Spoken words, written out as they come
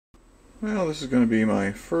Well, this is going to be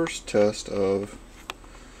my first test of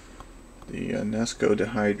the Nesco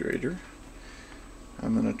dehydrator.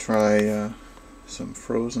 I'm going to try some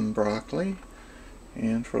frozen broccoli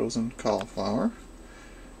and frozen cauliflower.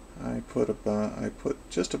 I put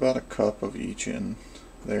just about a cup of each in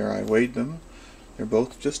there. I weighed them. They're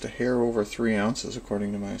both just a hair over 3 ounces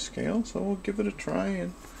according to my scale, so we'll give it a try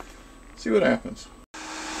and see what happens.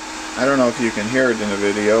 I don't know if you can hear it in the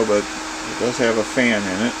video, but it does have a fan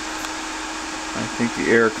in it. I think the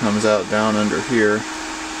air comes out down under here.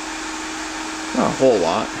 Not a whole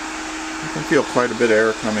lot. I can feel quite a bit of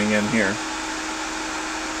air coming in here.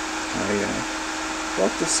 We'll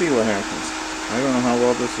have to see what happens. I don't know how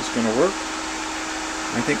well this is going to work.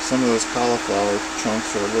 I think some of those cauliflower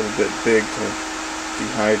chunks are a little bit big to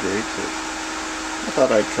dehydrate, but I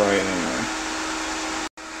thought I'd try it anyway.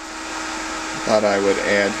 I thought I would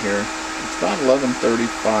add here. It's about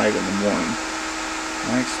 11:35 in the morning.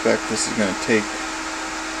 I expect this is going to take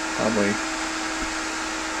probably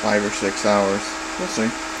 5 or 6 hours. We'll see.